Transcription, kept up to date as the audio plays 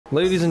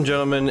Ladies and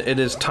gentlemen, it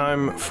is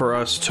time for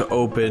us to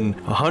open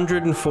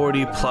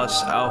 140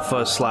 plus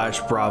Alpha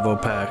 / Bravo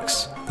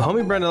packs. The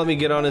homie Brandon let me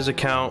get on his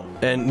account,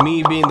 and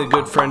me being the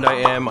good friend I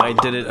am, I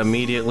did it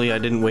immediately. I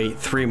didn't wait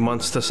 3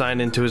 months to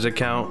sign into his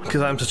account,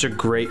 because I'm such a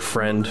great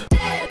friend.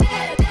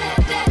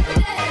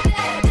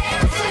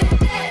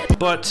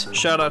 But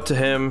shout out to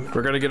him.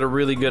 We're gonna get a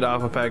really good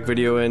alpha pack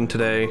video in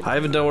today. I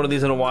haven't done one of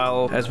these in a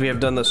while, as we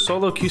have done the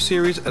solo queue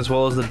series as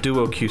well as the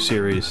duo queue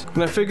series.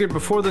 And I figured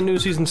before the new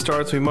season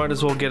starts, we might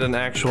as well get an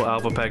actual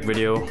alpha pack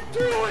video.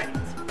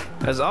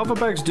 As alpha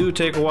packs do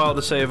take a while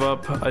to save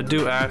up, I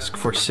do ask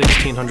for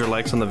 1,600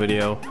 likes on the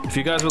video. If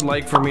you guys would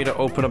like for me to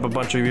open up a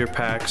bunch of your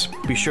packs,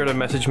 be sure to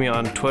message me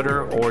on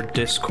Twitter or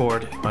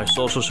Discord. My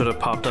social should have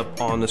popped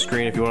up on the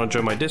screen. If you want to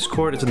join my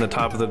Discord, it's in the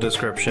top of the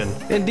description.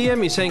 And DM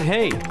me saying,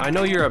 hey, I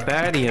know you're a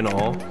baddie and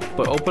all,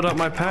 but open up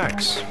my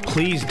packs.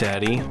 Please,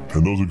 daddy.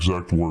 And those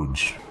exact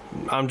words.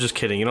 I'm just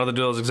kidding. You don't have to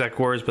do those exact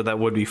words, but that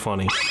would be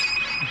funny.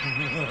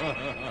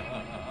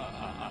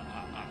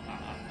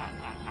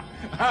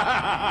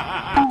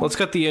 Let's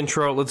cut the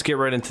intro. Let's get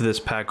right into this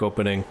pack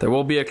opening. There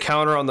will be a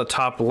counter on the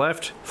top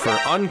left for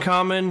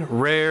uncommon,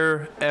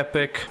 rare,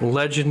 epic,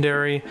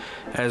 legendary,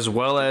 as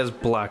well as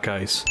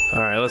Blackice.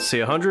 Alright, let's see.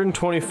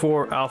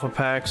 124 alpha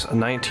packs,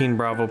 19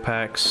 bravo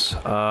packs.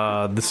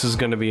 This is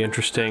going to be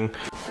interesting.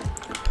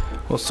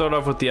 We'll start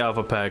off with the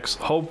alpha packs.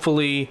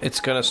 Hopefully, it's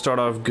going to start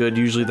off good.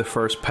 Usually the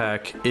first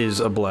pack is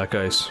a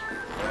Blackice.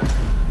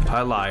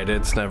 I lied.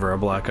 It's never a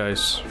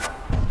Blackice.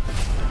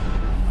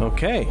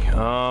 Okay,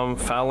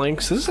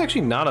 phalanx. This is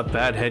actually not a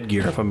bad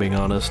headgear, if I'm being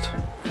honest.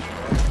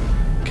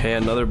 Okay,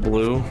 another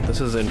blue.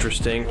 This is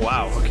interesting.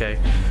 Wow, okay.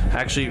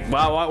 Actually,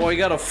 wow, we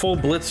got a full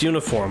Blitz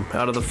uniform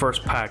out of the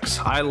first packs.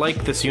 I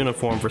like this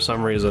uniform for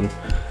some reason.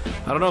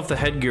 I don't know if the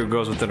headgear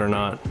goes with it or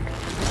not.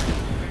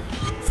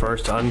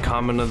 First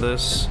uncommon of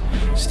this.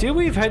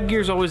 Steelweave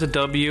headgear is always a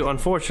W.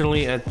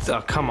 Unfortunately, it's,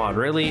 come on,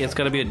 really? It's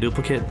gotta be a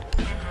duplicate?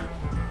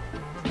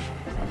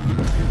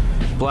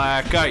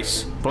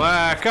 Blackice.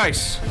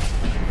 Blackice.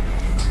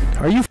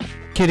 Are you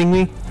kidding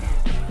me?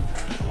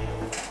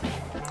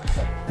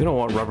 We don't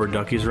want rubber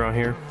duckies around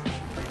here.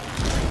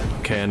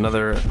 Okay,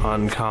 another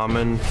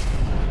uncommon.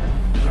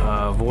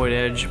 Void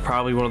Edge,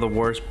 probably one of the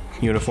worst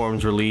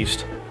uniforms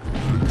released.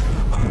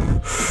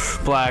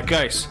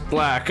 Blackice,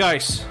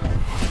 Blackice.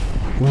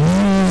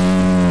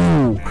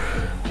 Woo!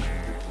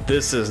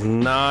 This is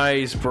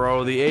nice,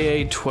 bro. The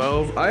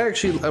AA-12. I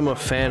actually am a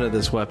fan of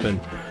this weapon,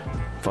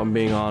 if I'm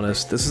being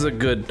honest. This is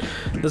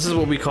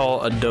what we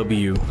call a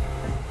W.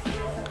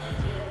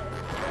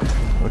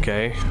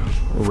 Okay,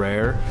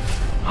 rare.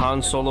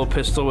 Han Solo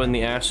pistol in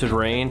the acid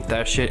rain.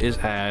 That shit is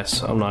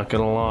ass. I'm not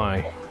gonna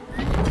lie.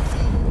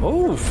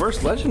 Oh,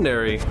 first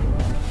legendary.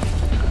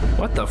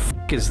 What the f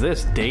is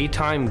this?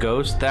 Daytime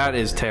Ghost? That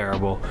is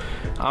terrible.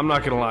 I'm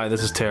not gonna lie,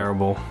 this is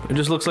terrible. It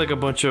just looks like a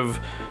bunch of...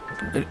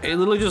 It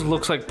literally just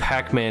looks like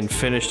Pac-Man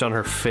finished on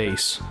her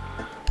face.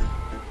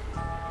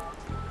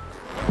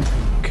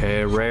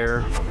 Okay,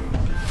 rare.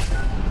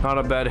 Not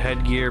a bad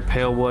headgear.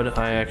 Palewood.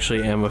 I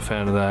actually am a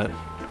fan of that.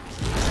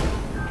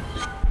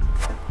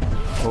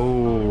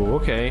 Oh,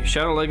 okay.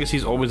 Shadow Legacy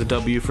is always a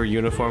W for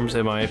uniforms,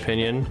 in my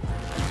opinion.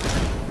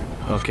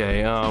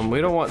 Okay,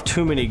 we don't want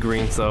too many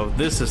greens, though.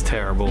 This is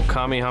terrible.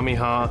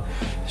 Kamehameha.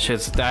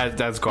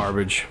 That's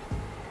garbage.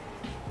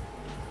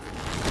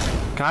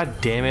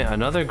 God damn it.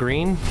 Another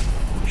green?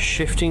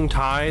 Shifting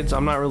Tides?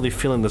 I'm not really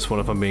feeling this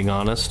one, if I'm being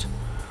honest.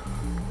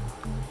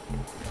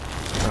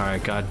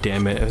 Alright, god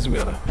damn it.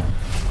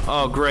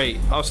 Oh, great.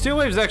 Oh, Steel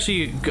Wave's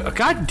actually...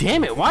 God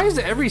damn it. Why is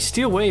every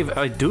Steel Wave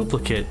a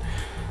duplicate?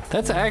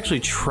 That's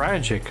actually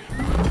tragic.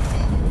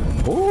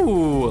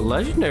 Ooh,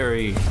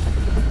 legendary.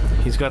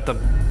 He's got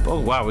the... Oh,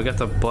 wow, we got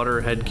the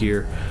butter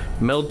headgear.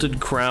 Melted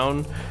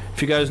crown.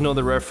 If you guys know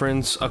the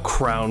reference, a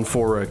crown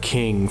for a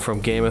king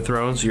from Game of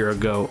Thrones, you're a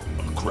goat.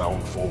 A crown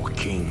for a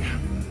king.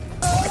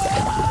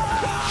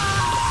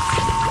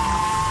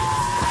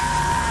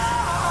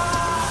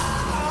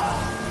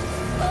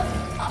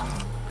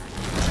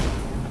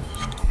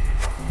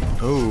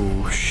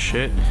 Oh,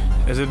 shit.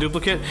 Is it a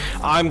duplicate?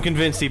 I'm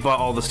convinced he bought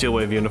all the Steel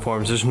Wave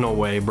uniforms. There's no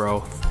way,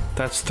 bro.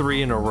 That's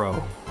 3 in a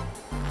row.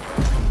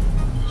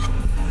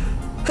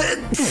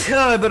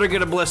 I better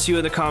get a bless you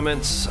in the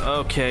comments.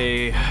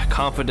 Okay,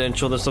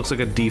 confidential. This looks like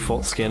a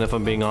default skin, if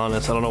I'm being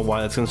honest. I don't know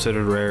why that's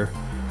considered rare.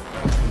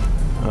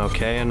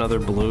 Okay, another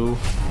blue.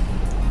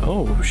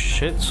 Oh,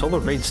 shit. Solar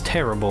Raid's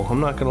terrible.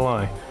 I'm not gonna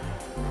lie.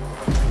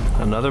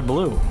 Another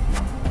blue.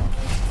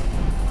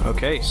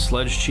 Okay,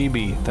 Sledge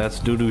Chibi. That's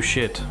doo-doo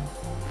shit.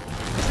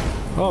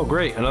 Oh,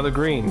 great. Another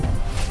green.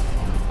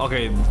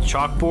 Okay,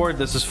 chalkboard.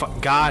 This is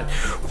God.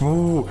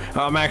 Ooh,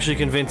 I'm actually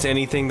convinced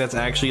anything that's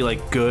actually,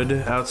 like, good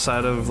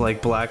outside of,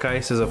 like,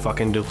 Blackice is a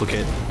fucking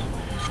duplicate.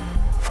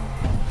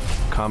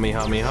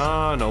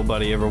 Kamehameha.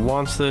 Nobody ever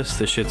wants this.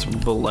 This shit's,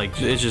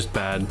 like, it's just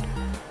bad.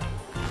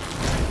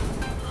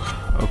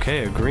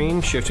 Okay, a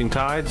green. Shifting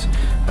Tides.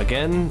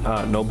 Again,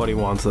 nobody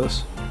wants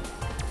this.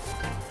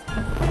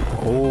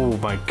 Oh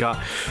my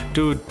god.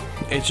 Dude,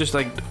 It's just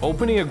like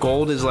opening a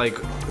gold is like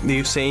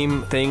the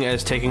same thing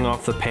as taking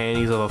off the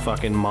panties of a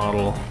fucking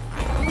model.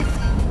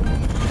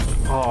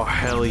 Oh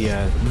hell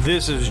yeah,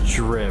 this is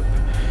drip.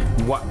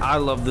 What, I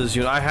love this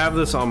unit. I have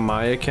this on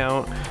my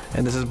account,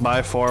 and this is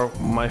by far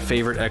my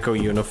favorite Echo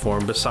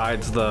uniform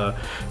besides the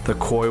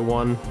Koi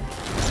one.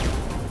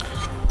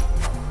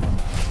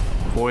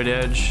 Void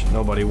Edge,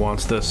 nobody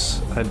wants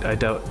this. I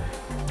doubt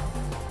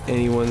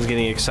anyone's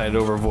getting excited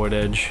over Void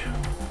Edge.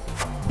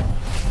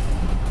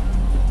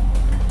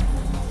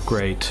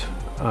 Great.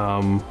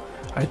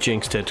 I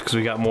jinxed it because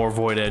we got more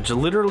Void Edge.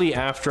 Literally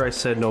after I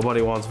said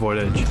nobody wants Void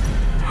Edge.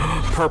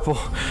 Purple.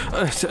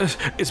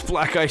 It's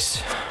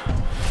Blackice.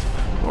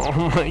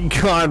 Oh my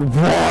god,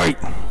 white!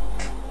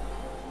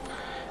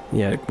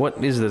 Yeah,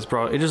 what is this,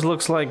 bro? It just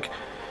looks like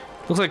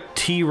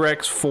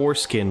T-Rex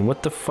foreskin.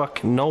 What the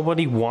fuck?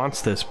 Nobody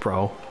wants this,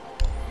 bro.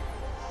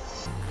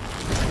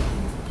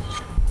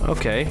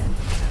 Okay.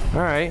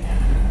 Alright.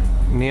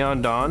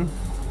 Neon Dawn?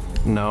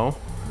 No.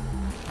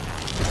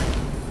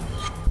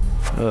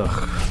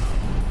 Ugh.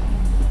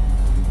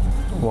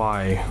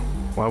 Why?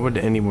 Why would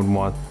anyone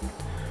want...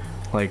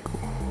 Like,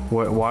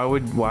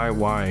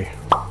 why?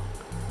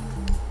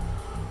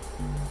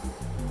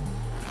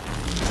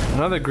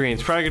 Another green.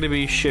 It's probably going to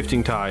be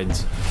Shifting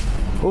Tides.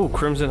 Oh,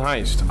 Crimson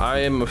Heist. I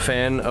am a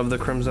fan of the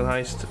Crimson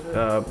Heist,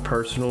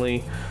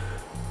 personally.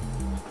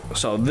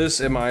 So this,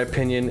 in my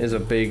opinion, is a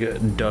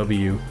big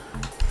W.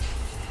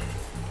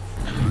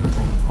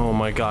 Oh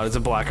my god, it's a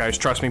Blackice.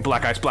 Trust me,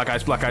 Blackice,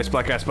 Blackice, Blackice,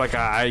 Blackice,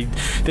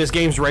 Blackice. This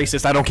game's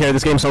racist. I don't care.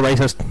 This game's so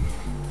racist.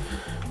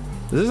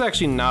 This is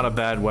actually not a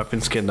bad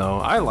weapon skin, though.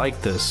 I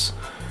like this.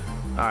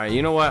 Alright,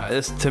 you know what?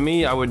 This, to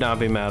me, I would not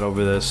be mad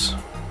over this.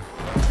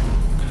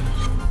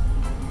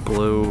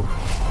 Blue.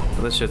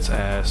 This shit's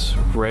ass.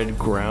 Red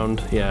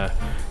ground. Yeah.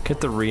 Get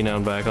the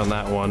renown back on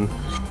that one.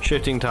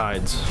 Shifting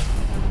Tides.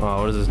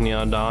 Oh, what is this?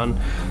 Neon Dawn?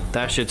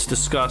 That shit's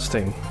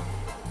disgusting.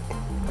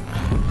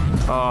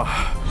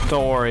 Oh,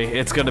 don't worry.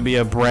 It's gonna be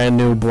a brand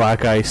new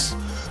Blackice.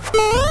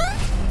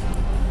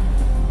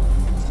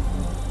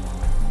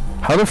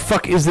 How the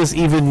fuck is this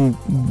even...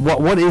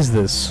 What is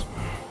this?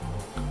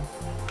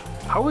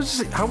 How is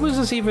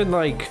this even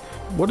like...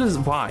 What is...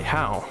 Why?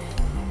 How?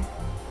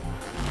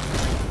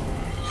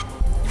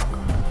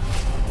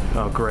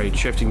 Oh great,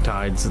 Shifting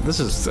Tides. This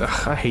is...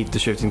 I hate the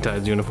Shifting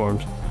Tides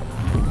uniforms.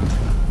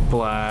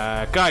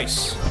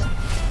 Blackice!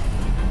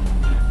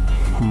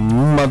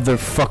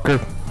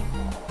 Motherfucker.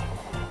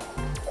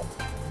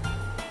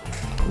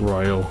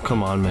 Royal,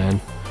 come on,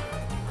 man.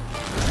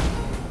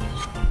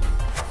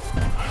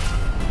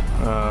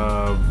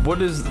 What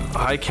is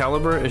high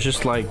caliber? It's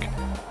just like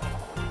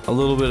a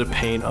little bit of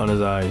paint on his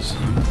eyes.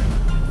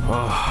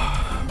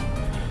 Oh,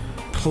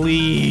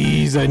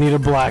 please, I need a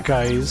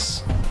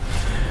Blackice.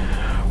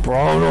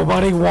 Bro,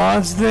 nobody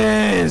wants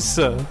this.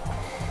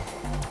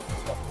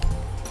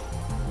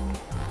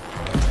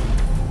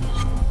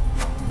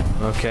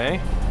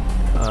 Okay.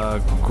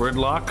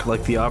 Gridlock,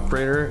 like the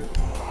operator.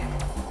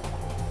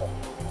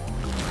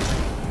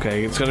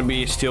 Okay, it's gonna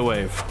be Steel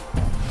Wave.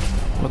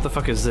 What the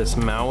fuck is this?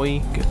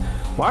 Maui?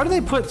 Why do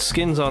they put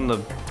skins on the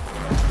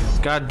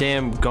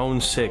goddamn Gone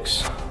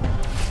 6?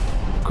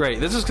 Great,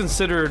 this is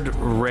considered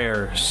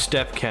rare.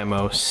 Step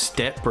camo.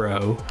 Step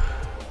bro.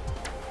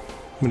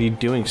 What are you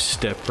doing,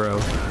 Step bro?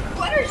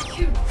 What are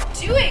you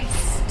doing,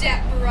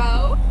 Step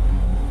bro?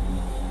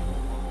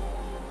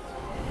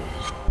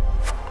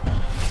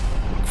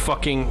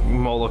 Fucking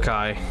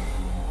Molokai.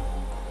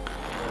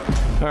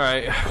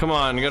 Alright, come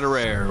on, we got a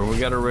rare. We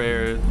got a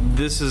rare.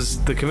 This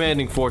is... The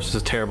Commanding Force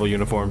is terrible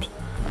uniforms.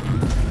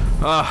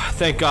 Ah,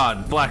 thank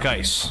God.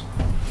 Blackice.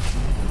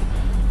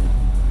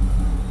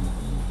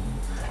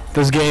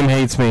 This game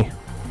hates me.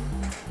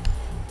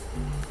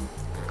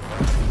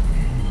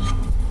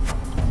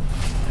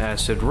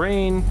 Acid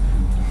Rain.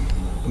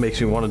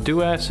 Makes me want to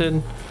do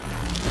acid.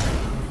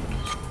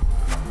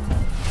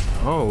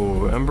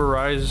 Oh, Ember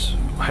Rise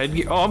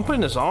headgear. Oh, I'm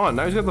putting this on.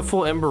 Now he's got the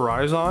full Ember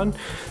Rise on.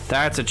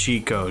 That's a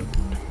cheat code.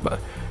 But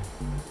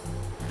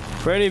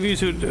for any of you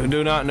who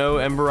do not know,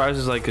 Ember Rise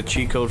is like a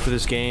cheat code for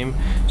this game,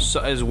 so,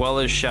 as well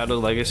as Shadow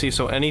Legacy.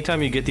 So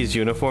anytime you get these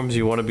uniforms,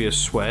 you want to be a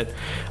sweat,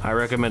 I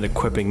recommend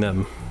equipping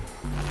them.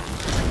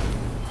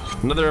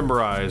 Another Ember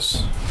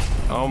Rise.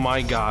 Oh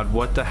my god,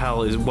 what the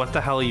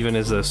hell even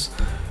is this?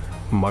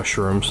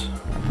 Mushrooms.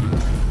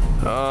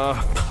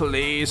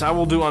 Please, I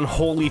will do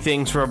unholy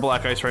things for a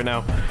Blackice right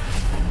now.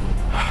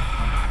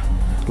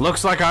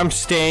 Looks like I'm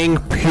staying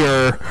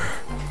pure.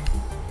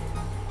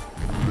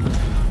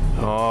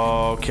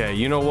 Okay,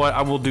 you know what?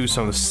 I will do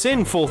some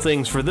sinful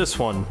things for this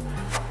one.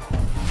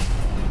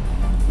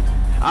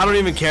 I don't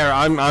even care.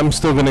 I'm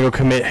still gonna go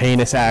commit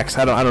heinous acts.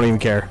 I don't even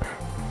care.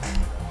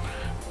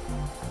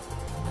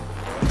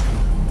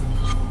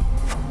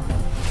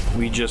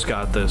 We just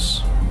got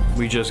this.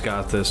 We just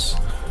got this.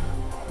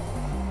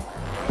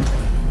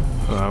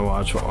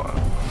 Watch.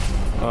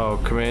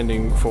 Oh,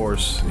 Commanding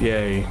Force.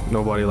 Yay.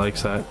 Nobody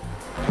likes that.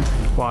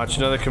 Watch,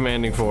 another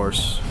Commanding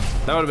Force.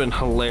 That would have been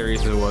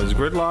hilarious if it was.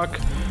 Gridlock?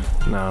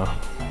 No.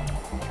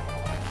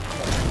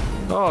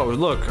 Oh,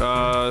 look,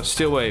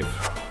 Steel Wave.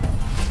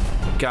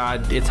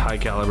 God, it's high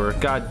caliber.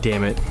 God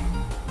damn it.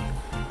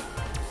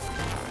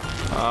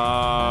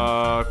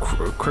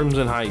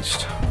 Crimson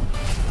Heist.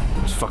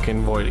 It's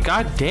fucking void.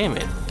 God damn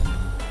it.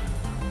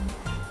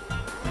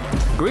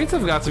 Greens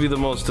have got to be the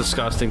most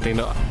disgusting thing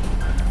to...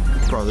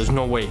 Bro, there's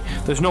no way.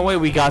 There's no way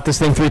we got this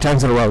thing 3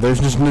 times in a row.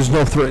 There's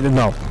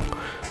no.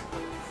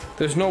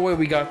 There's no way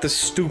we got this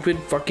stupid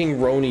fucking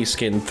Roni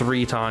skin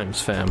 3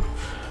 times, fam.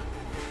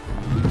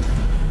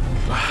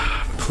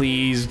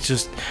 Please,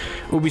 just...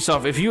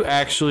 Ubisoft, if you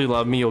actually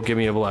love me, you'll give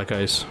me a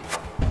Blackice.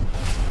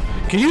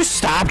 Can you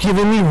stop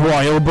giving me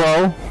Royal,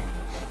 bro?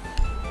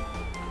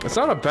 It's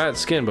not a bad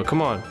skin, but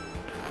come on.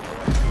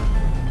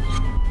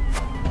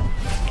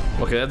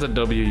 Okay, that's a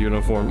W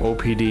uniform.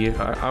 OPD.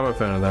 I'm a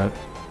fan of that.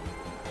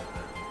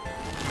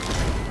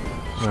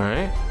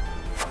 Alright.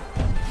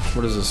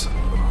 What is this?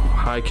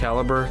 High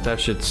caliber?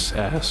 That shit's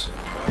ass.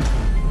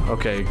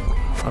 Okay.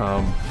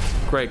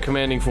 Great.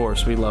 Commanding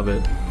Force. We love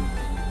it.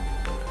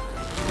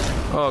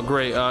 Oh,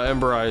 great.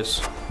 Ember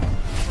Eyes.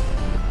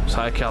 It's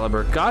high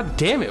caliber. God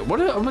damn it. What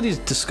are these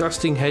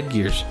disgusting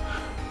headgears?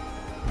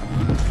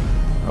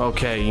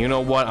 Okay, you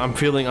know what? I'm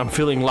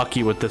feeling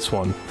lucky with this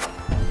one.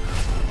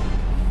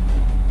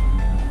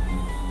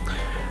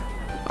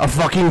 A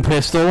fucking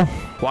pistol?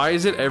 Why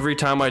is it every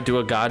time I do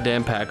a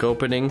goddamn pack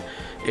opening,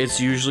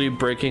 it's usually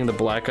breaking the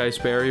Blackice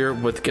barrier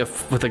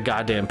with a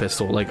goddamn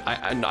pistol? Like,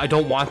 I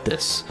don't want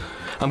this.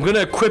 I'm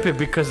gonna equip it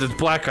because it's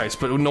Blackice,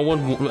 but no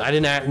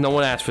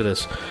one asked for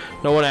this.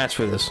 No one asked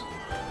for this.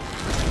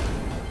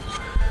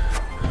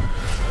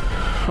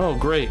 Oh,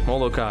 great.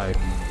 Molokai.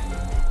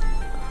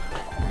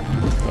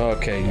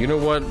 Okay, you know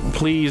what?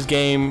 Please,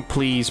 game.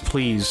 Please,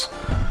 please.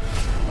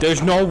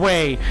 There's no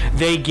way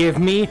they give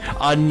me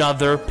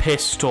another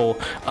pistol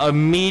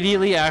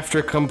immediately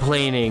after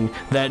complaining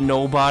that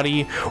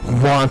nobody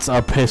wants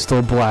a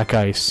pistol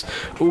Blackice.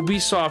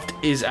 Ubisoft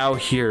is out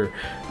here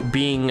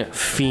being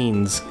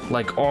fiends.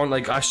 Like,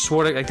 I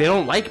swear to, like, they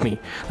don't like me.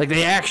 Like,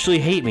 they actually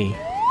hate me.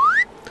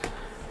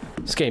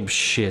 This game's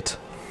shit.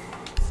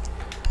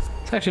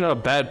 It's actually not a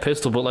bad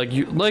pistol, but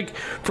like,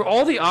 for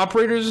all the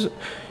operators,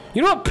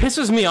 you know what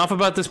pisses me off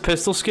about this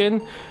pistol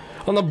skin?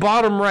 On the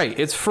bottom right,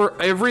 it's for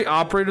every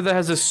operator that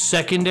has a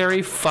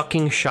secondary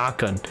fucking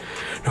shotgun.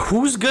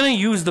 Who's gonna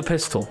use the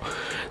pistol?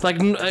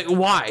 Like,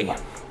 why?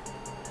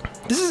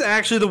 This is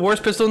actually the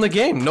worst pistol in the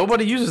game.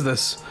 Nobody uses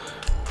this.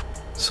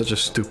 Such a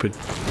stupid...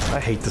 I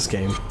hate this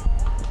game.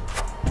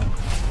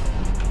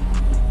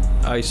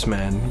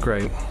 Iceman,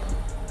 great.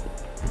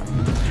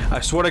 I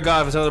swear to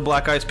God, if it's another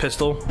Blackice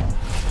pistol...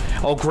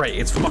 Oh great,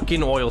 it's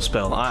fucking oil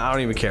spill. I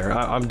don't even care.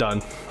 I'm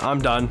done.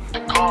 I'm done.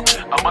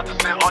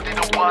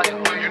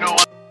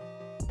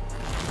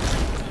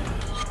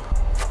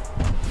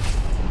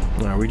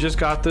 Alright, we just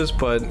got this,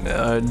 but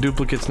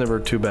duplicate's never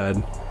too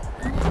bad.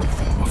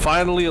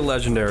 Finally a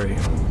legendary.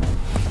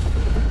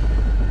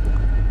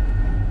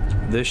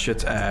 This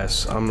shit's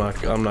ass. I'm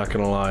not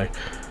gonna lie.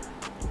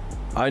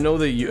 I know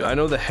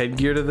the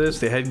headgear to this.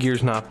 The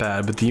headgear's not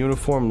bad, but the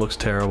uniform looks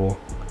terrible.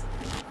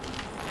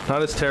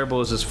 Not as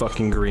terrible as this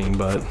fucking green,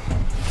 but...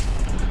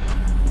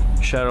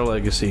 Shadow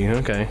Legacy,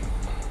 okay.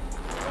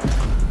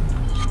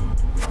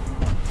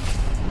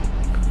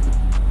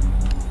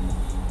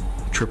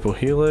 Triple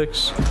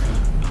Helix.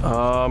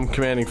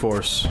 Commanding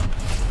Force.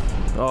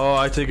 Oh,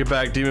 I take it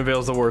back. Demon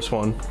Veil's the worst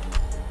one.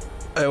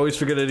 I always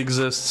forget it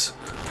exists.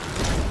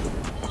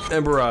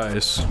 Ember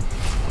Eyes.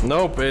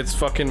 Nope, it's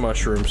fucking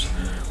mushrooms.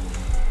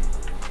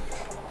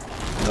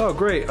 Oh,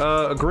 great.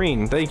 A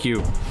green. Thank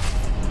you.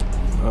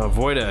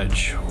 Void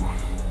Edge.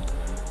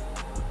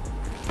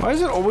 Why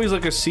is it always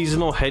like a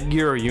seasonal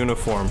headgear or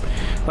uniform?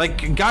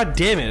 Like, god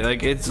damn it,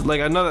 like it's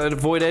like another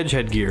Void Edge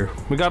headgear.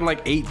 We got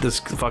like 8 this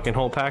fucking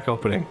whole pack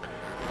opening.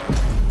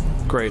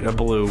 Great, a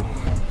blue.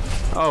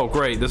 Oh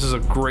great, this is a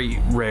great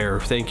rare,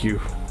 thank you.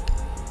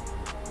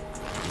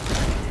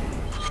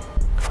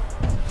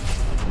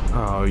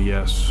 Oh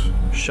yes,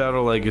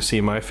 Shadow Legacy,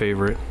 my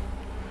favorite.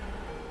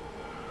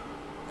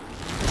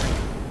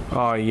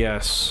 Oh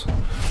yes.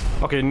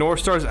 Okay, North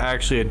Star's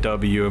actually a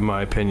W in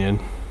my opinion.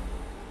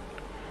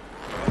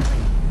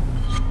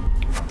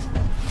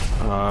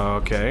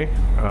 Okay.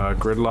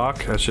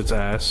 Gridlock, that shit's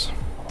ass.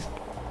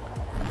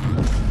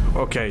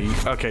 Okay,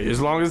 okay,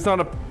 as long as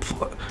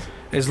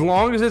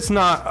it's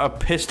not a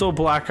pistol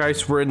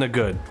Blackice, we're in the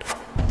good.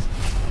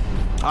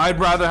 I'd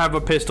rather have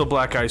a pistol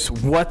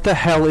Blackice. What the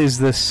hell is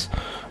this?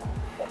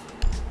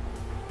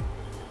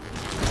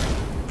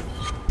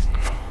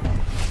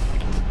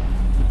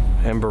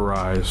 Ember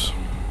Eyes.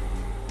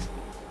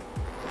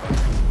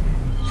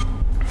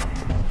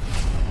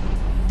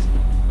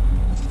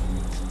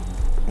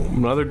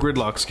 Another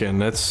Gridlock skin.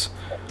 That's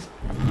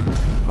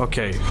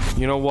okay.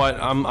 You know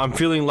what? I'm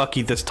feeling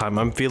lucky this time.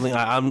 I'm feeling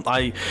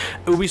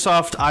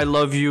Ubisoft, I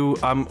love you.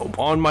 I'm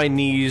on my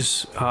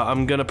knees.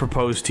 I'm gonna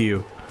propose to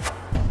you.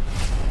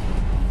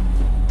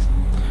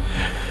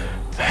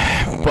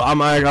 But I'm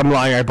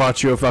lying. I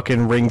bought you a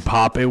fucking ring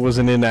pop. It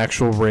wasn't an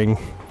actual ring.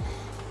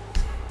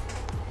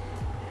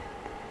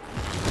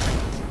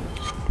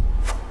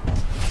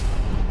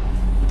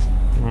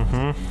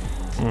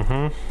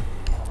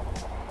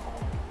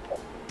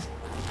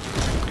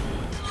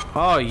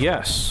 Oh,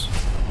 yes.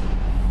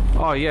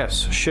 Oh,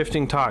 yes.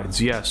 Shifting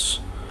Tides, yes.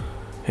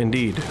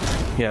 Indeed.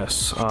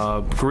 Yes.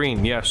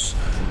 Green, yes.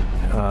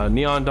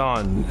 Neon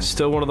Dawn,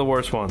 still one of the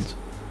worst ones.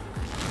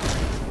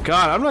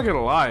 God, I'm not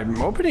gonna lie.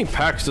 Opening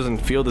packs doesn't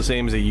feel the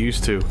same as it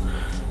used to.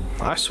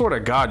 I swear to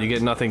God, you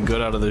get nothing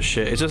good out of this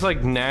shit. It's just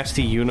like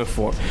nasty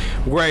uniform.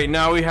 Right,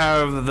 now we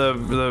have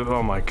the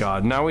oh my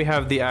God. Now we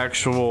have the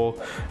actual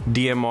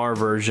DMR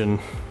version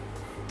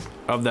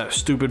of that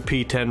stupid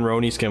P10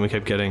 Roni skin we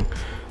kept getting.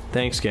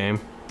 Thanks, game.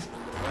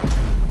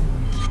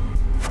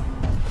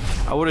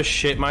 I would have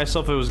shit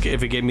myself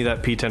if it gave me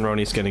that P10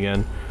 Roni skin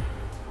again.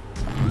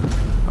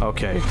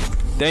 Okay.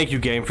 Thank you,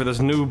 game, for this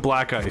new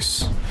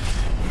Blackice.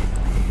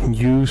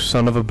 You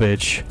son of a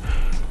bitch.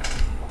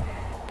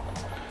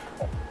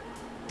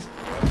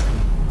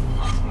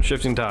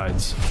 Shifting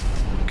Tides.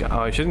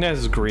 Oh, Shifting Tides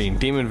is green.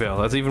 Demon Veil,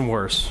 that's even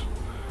worse.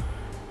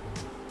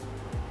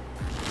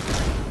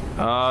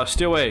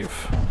 Steel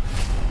Wave.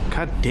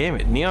 God damn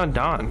it, Neon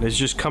Dawn is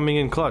just coming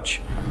in clutch.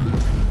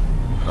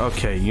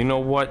 Okay, you know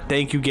what?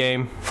 Thank you,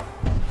 game.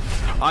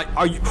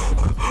 Are you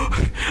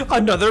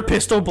another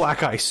pistol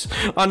Blackice?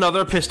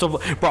 Another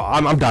pistol, bro.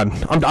 I'm done.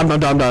 I'm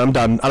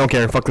done. I don't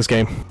care. Fuck this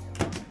game.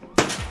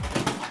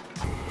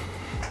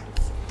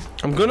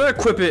 I'm gonna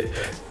equip it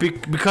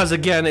because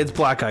again, it's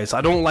Blackice.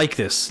 I don't like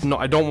this. No,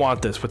 I don't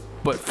want this.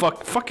 But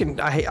fucking,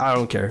 I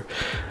don't care.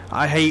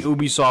 I hate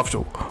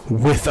Ubisoft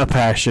with a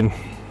passion.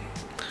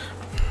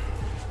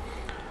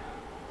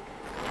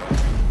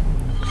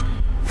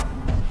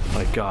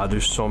 My God,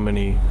 there's so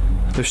many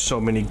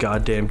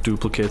goddamn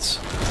duplicates.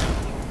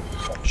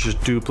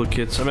 Just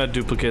duplicates. I'm at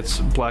duplicates.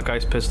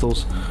 Blackice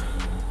pistols.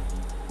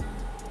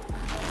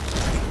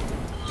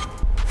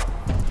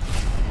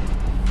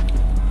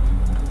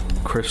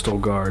 Crystal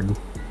Guard.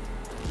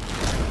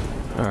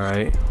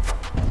 Alright.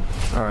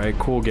 Alright,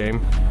 cool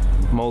game.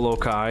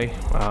 Molokai.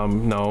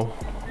 No.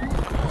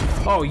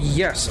 Oh,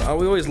 yes!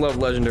 We always love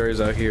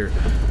legendaries out here.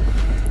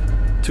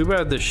 Too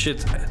bad this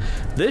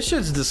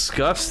shit's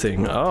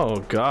disgusting.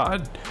 Oh,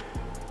 God.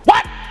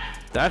 What?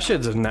 That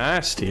shit's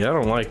nasty. I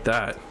don't like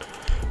that.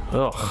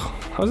 Ugh.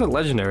 How's it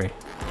legendary?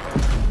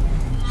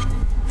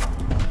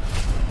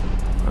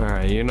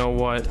 Alright, you know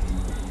what?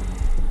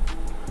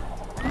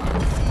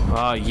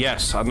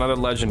 Yes, another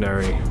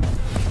legendary.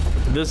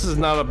 This is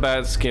not a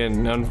bad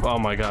skin. Oh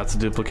my God, it's a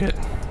duplicate.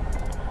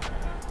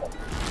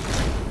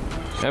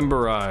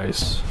 Ember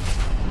Eyes.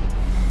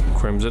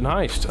 Crimson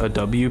Heist, a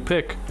W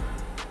pick.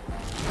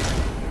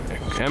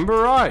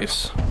 Ember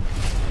Eyes.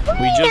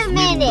 We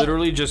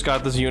literally just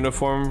got this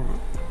uniform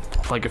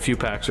like a few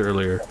packs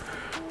earlier.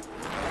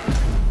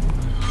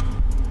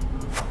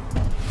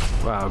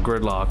 Wow,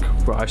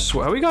 Gridlock. Bro, I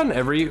swear, have we gotten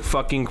every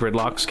fucking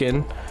Gridlock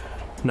skin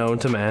known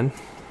to man?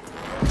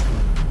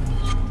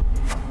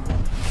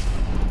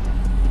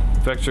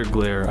 Vector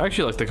Glare. I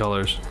actually like the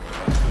colors.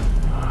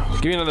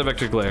 Give me another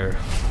Vector Glare.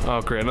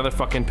 Oh, great. Another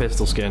fucking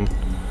pistol skin.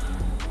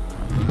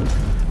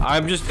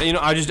 I'm just, you know,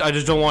 I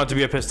just don't want it to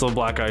be a pistol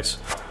Blackice.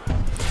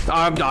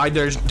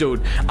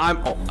 Dude.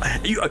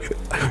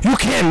 You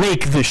can't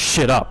make this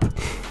shit up.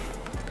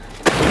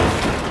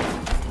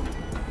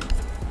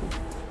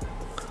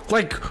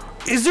 Like,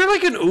 is there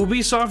like an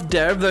Ubisoft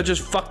dev that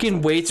just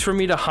fucking waits for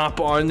me to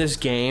hop on this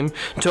game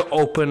to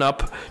open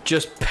up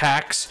just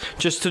packs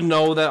just to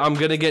know that I'm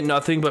gonna get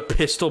nothing but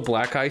pistol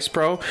Blackice,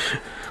 bro?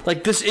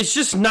 Like, this, it's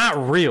just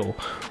not real.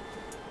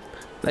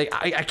 Like,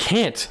 I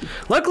can't.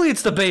 Luckily,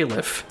 it's the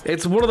Bailiff.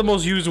 It's one of the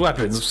most used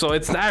weapons, so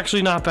it's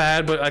actually not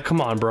bad, but come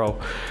on, bro.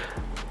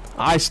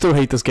 I still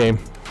hate this game.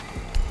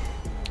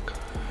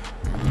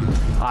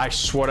 I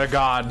swear to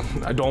God,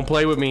 don't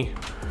play with me.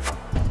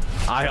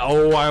 I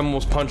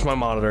almost punched my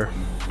monitor.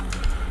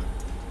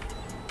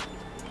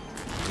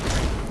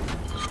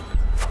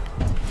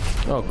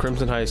 Oh,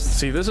 Crimson Heist.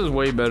 See, this is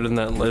way better than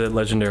that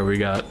legendary we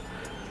got.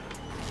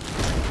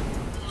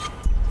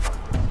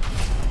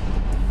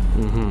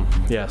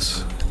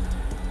 Yes.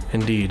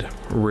 Indeed.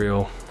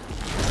 Real.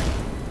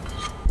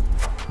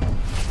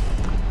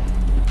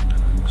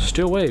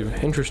 Steel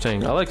Wave.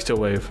 Interesting. I like Steel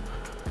Wave.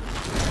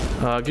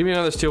 Give me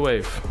another Steel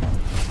Wave.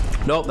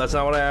 Nope, that's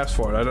not what I asked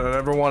for. I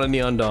never wanted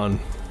Neon Dawn.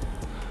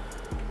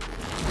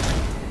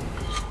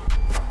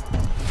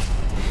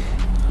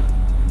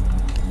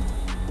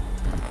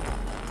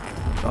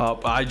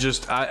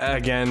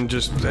 Again,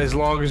 just as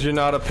long as you're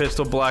not a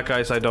pistol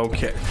Blackice, I don't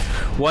care.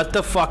 What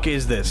the fuck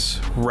is this?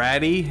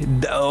 Ratty?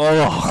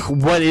 Oh,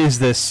 what is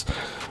this?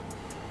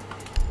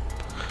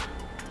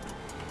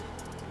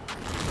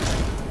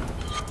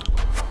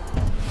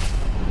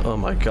 Oh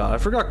my God, I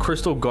forgot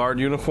Crystal Guard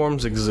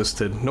uniforms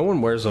existed. No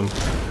one wears them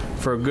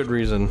for a good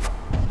reason.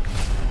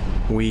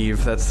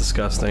 Weave, that's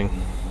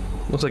disgusting.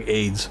 Looks like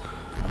AIDS.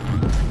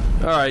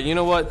 Alright, you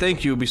know what?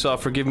 Thank you, Ubisoft,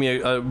 for giving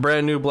me a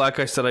brand new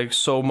Blackice that I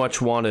so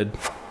much wanted.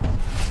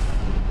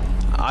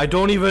 I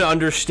don't even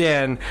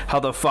understand how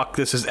the fuck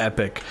this is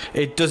epic.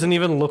 It doesn't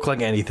even look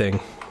like anything.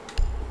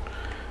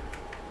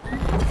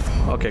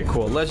 Okay,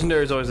 cool.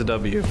 Legendary is always a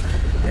W.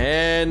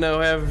 And now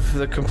I have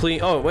the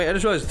complete... Oh, wait, I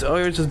just realized... Oh,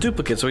 it's a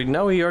duplicate, so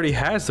now he already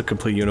has the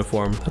complete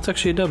uniform. That's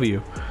actually a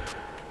W.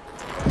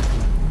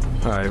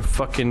 Alright,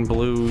 fucking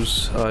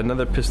blues.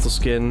 Another pistol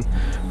skin.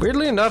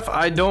 Weirdly enough,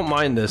 I don't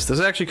mind this. This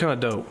is actually kind of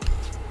dope.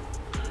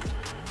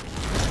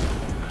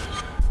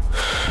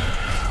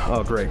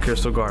 Oh, great.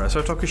 Crystal Guard. I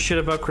start talking shit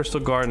about Crystal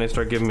Guard, and they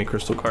start giving me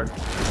Crystal Guard.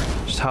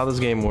 Just how this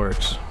game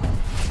works.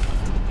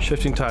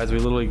 Shifting Tides. We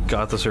literally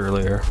got this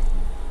earlier.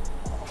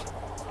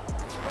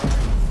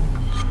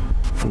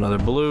 Another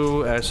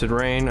blue. Acid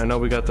Rain. I know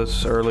we got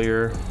this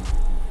earlier.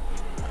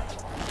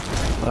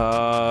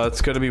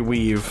 It's gonna be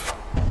Weave.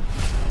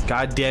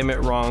 God damn it,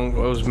 wrong.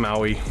 It was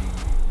Maui.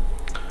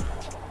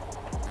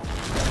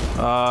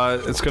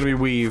 It's gonna be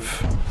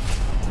Weave.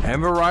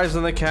 Ember Rise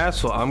in the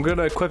castle. I'm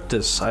gonna equip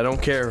this. I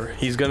don't care.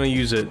 He's gonna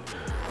use it.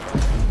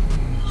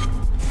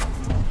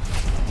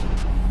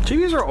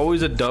 GBs are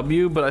always a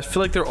W, but I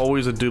feel like they're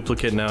always a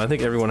duplicate now. I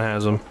think everyone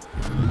has them.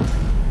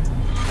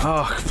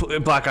 Oh,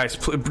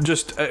 Blackice,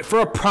 just for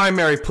a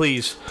primary,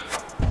 please.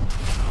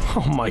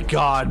 Oh my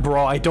god,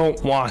 bro. I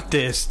don't want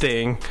this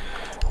thing.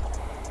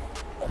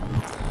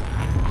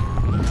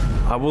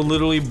 I will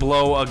literally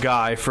blow a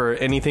guy for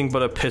anything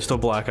but a pistol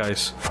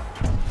Blackice.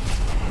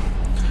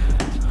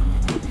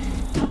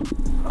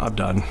 I'm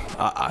done.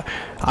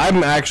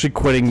 I'm actually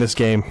quitting this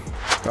game.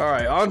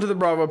 Alright, on to the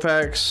Bravo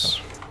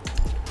packs.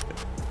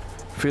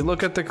 If we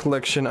look at the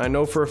collection, I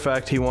know for a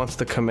fact he wants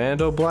the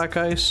Commando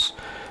Blackice,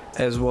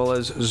 as well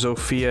as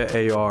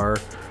Zofia AR.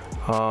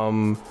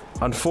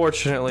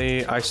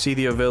 Unfortunately, I see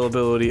the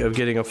availability of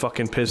getting a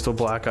fucking pistol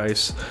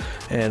Blackice,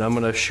 and I'm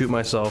gonna shoot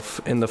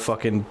myself in the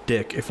fucking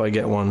dick if I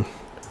get one.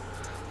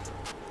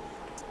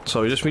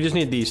 So we just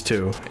need these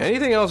two.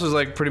 Anything else is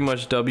like pretty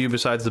much W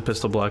besides the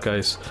pistol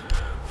Blackice.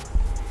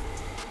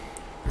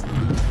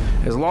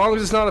 As long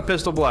as it's not a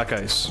pistol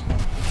Blackice.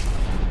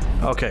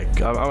 Okay,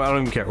 I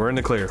don't even care. We're in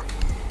the clear.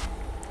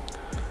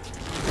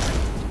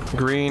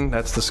 Green,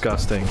 that's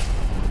disgusting.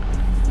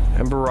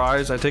 Ember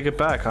Rise, I take it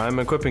back. I'm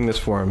equipping this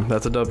for him.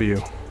 That's a W.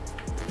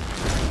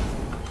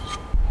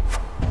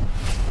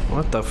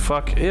 What the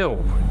fuck?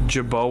 Ew.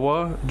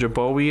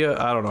 Jaboia?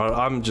 I don't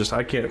know.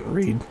 I can't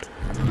read.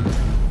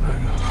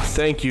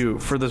 Thank you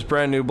for this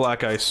brand new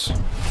Blackice.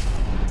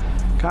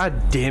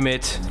 God damn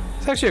it.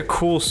 It's actually a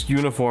cool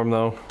uniform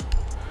though.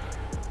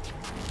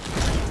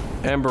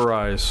 Ember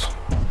Rise.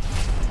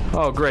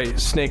 Oh great,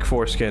 Snake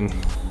Foreskin.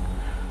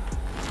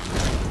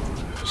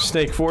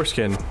 Snake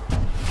Foreskin.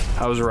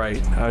 I was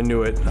right. I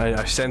knew it.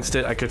 I sensed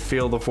it. I could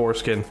feel the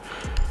foreskin.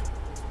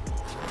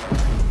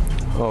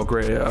 Oh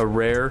great, a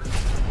rare.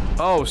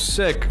 Oh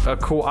sick. A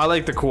cool. I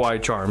like the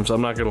Kawaii charms.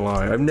 I'm not gonna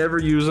lie. I've never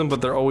used them,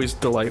 but they're always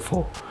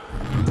delightful.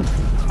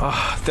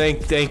 Ah,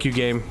 thank you,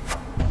 game,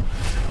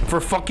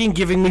 for fucking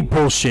giving me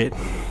bullshit.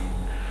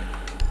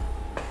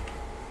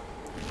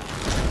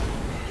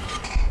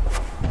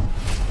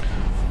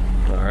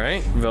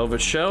 Alright,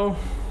 Velvet Shell.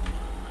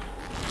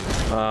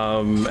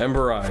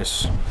 Ember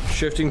Eyes.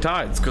 Shifting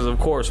Tides, because of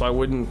course, why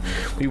wouldn't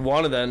we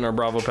wanted that in our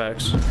Bravo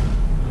packs?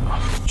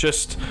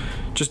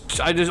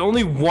 There's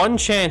only one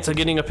chance of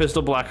getting a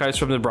pistol Blackice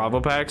from the Bravo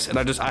packs, and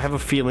I have a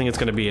feeling it's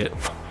gonna be it.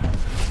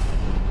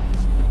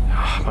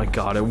 Oh my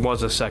god, it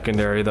was a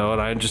secondary though,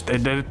 and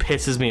it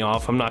pisses me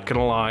off, I'm not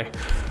gonna lie.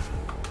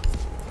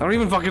 I don't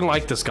even fucking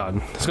like this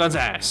gun. This gun's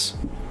ass.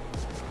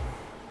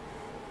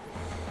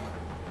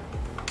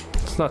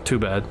 It's not too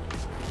bad.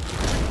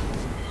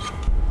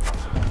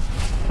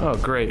 Oh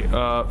great,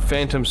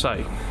 Phantom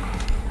Sight.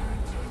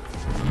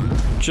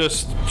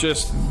 Just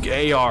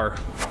AR.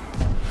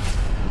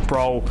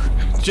 Bro,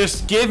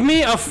 just give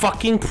me a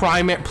fucking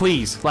primary,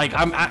 please. Like,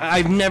 I'm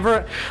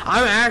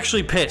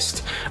actually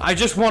pissed. I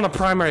just want a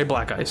primary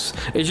Blackice.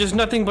 It's just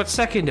nothing but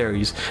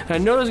secondaries. And I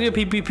know there's gonna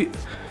be people,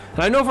 and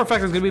I know for a fact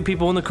there's gonna be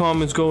people in the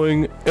comments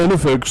going,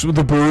 NFX with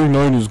the Burning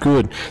 9 is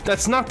good.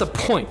 That's not the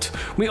point.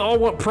 We all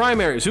want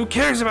primaries. Who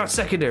cares about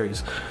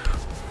secondaries?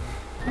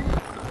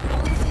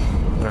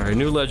 Alright,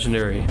 new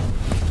legendary.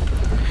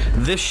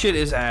 This shit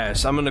is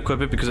ass. I'm gonna equip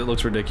it because it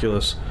looks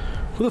ridiculous.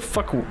 Who the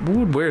fuck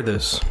would wear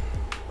this?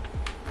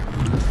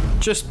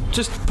 Just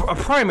a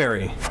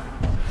primary.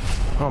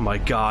 Oh my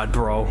god,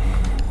 bro.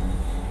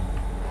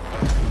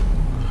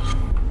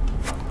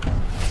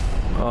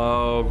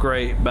 Oh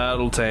great,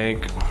 battle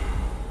tank.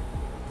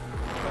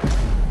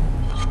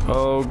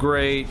 Oh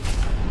great.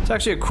 It's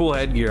actually a cool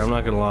headgear, I'm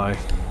not gonna lie.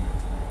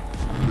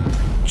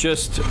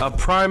 Just a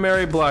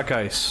primary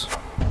Blackice.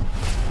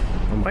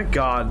 Oh my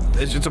god,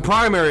 it's a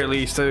primary at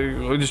least. We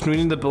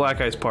need the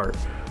Blackice part.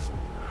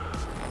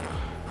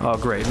 Oh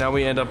great, now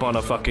we end up on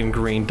a fucking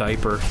green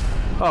diaper.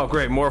 Oh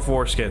great, more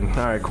foreskin.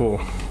 Alright, cool.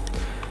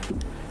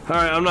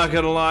 Alright, I'm not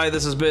gonna lie,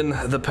 this has been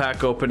the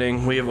pack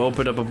opening. We have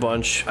opened up a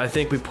bunch. I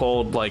think we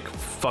pulled like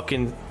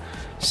fucking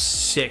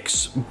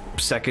 6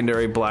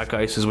 secondary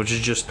Blackices, which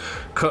is just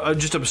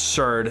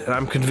absurd. And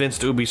I'm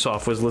convinced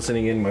Ubisoft was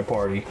listening in my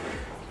party.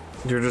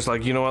 They're just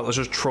like, you know what, let's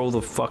just troll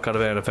the fuck out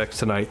of NFX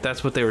tonight.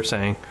 That's what they were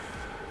saying.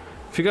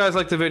 If you guys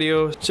like the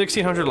video,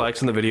 1,600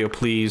 likes on the video,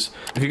 please.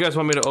 If you guys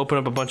want me to open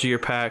up a bunch of your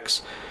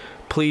packs,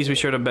 please be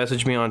sure to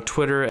message me on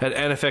Twitter at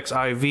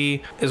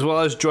NFXIV, as well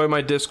as join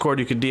my Discord.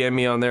 You can DM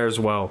me on there as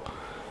well.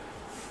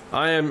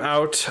 I am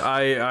out.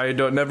 I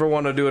don't never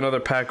want to do another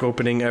pack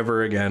opening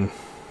ever again.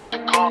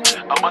 I'm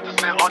about to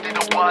say Auntie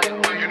the wire,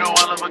 you know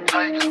I love a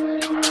tiger.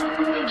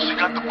 She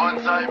got the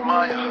buns I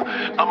admire.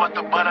 I'm at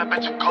the butt, I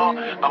bet you call.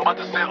 I'm about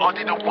to say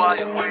Auntie the wire,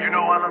 you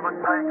know I love a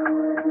tiger.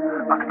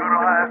 I can go to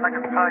her ass like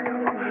a tiger.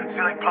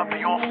 She like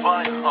Poppy on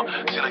fire.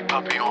 She like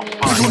Poppy on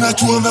fire. We gon' not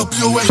do him out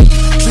your way.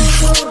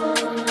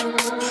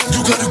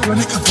 You got a gun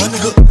nigga,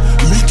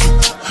 me too.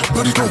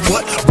 Buddy go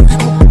what? Buddy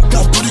go,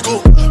 that buddy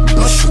go,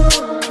 bust you.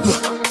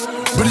 Look,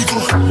 buddy go,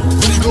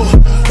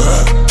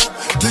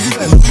 dig it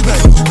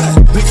back,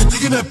 nigga,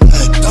 dig in that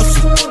bag, that's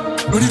it.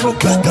 Buddy go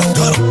back, I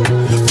got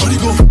him.